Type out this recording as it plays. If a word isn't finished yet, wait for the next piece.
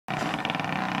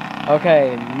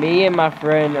Okay, me and my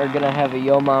friend are gonna have a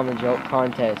Yo Mama joke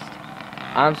contest.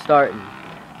 I'm starting.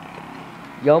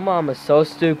 Yo Mama's so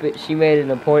stupid, she made an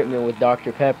appointment with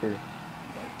Dr. Pepper.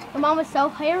 Her mom was so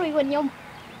hairy when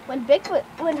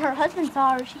her husband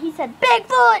saw her, he said,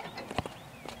 "Bigfoot!"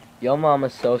 Yo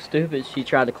Mama's so stupid, she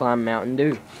tried to climb Mountain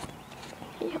Dew.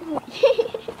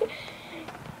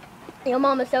 Your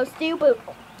mama's so stupid.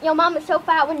 Your mama's so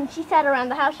fat when she sat around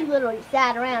the house, she literally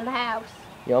sat around the house.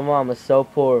 Yo Mama's so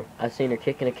poor, I seen her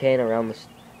kicking a can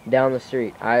down the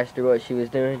street. I asked her what she was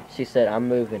doing. She said, "I'm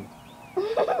moving."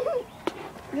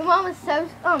 Your mama's so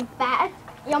fat.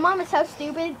 Your mama's so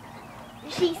stupid.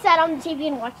 She sat on the TV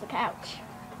and watched the couch.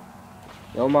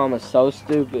 Yo Mama's so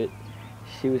stupid,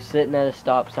 she was sitting at a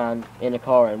stop sign in a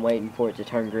car and waiting for it to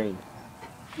turn green.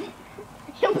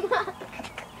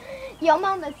 Your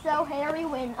mama's so hairy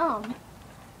when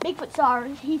Bigfoot saw her,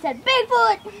 he said,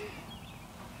 "Bigfoot!"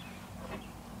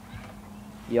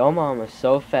 Yo Mama's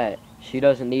so fat, she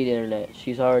doesn't need internet.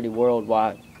 She's already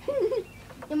worldwide.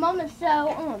 Your mama's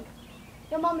so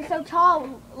tall.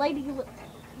 The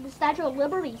Statue of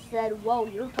Liberty said, "Whoa,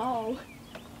 you're tall."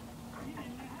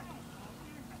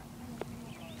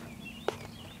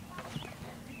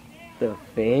 The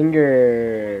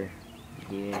finger.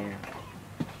 Yeah.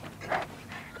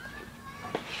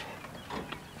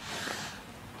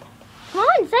 Come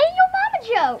on, say your mama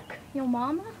joke. Your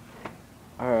mama?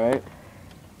 Alright.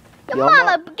 Your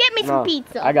mama, get me some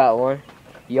pizza. I got one.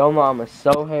 Yo Mama's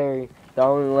so hairy, the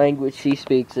only language she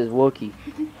speaks is Wookiee.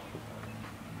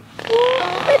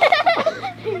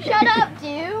 Shut up,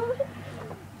 dude.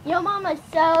 Your mama's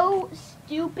so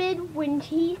stupid when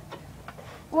she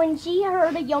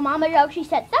heard a Yo Mama joke, she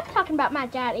said, "Stop talking about my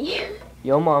daddy."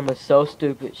 Yo Mama's so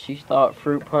stupid, she thought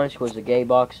Fruit Punch was a gay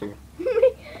boxer.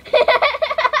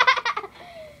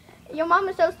 Your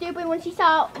mama's so stupid when she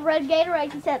saw red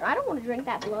Gatorade, she said, "I don't want to drink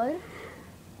that blood."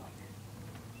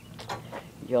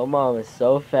 Yo Mama's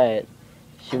so fat,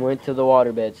 she went to the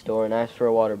waterbed store and asked for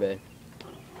a waterbed.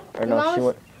 Or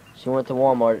no, she went to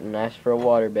Walmart and asked for a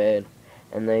waterbed,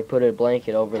 and they put a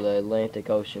blanket over the Atlantic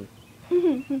Ocean.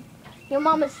 Your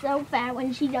mama's so fat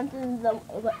when she jumped into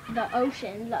the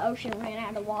ocean ran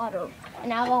out of water. And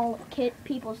now all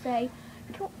people say,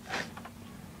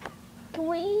 "Can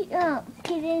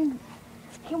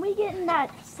we get in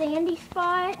that sandy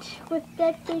spot with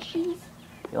dead fishies?"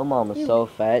 Yo Mama's so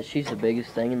fat, she's the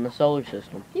biggest thing in the solar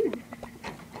system. Dude.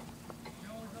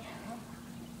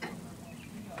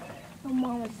 Your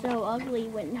mom was so ugly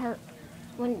when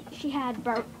she gave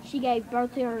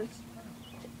birth to her.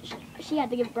 She had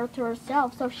to give birth to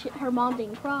herself, so her mom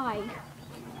didn't cry.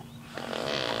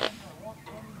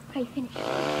 Okay, finish.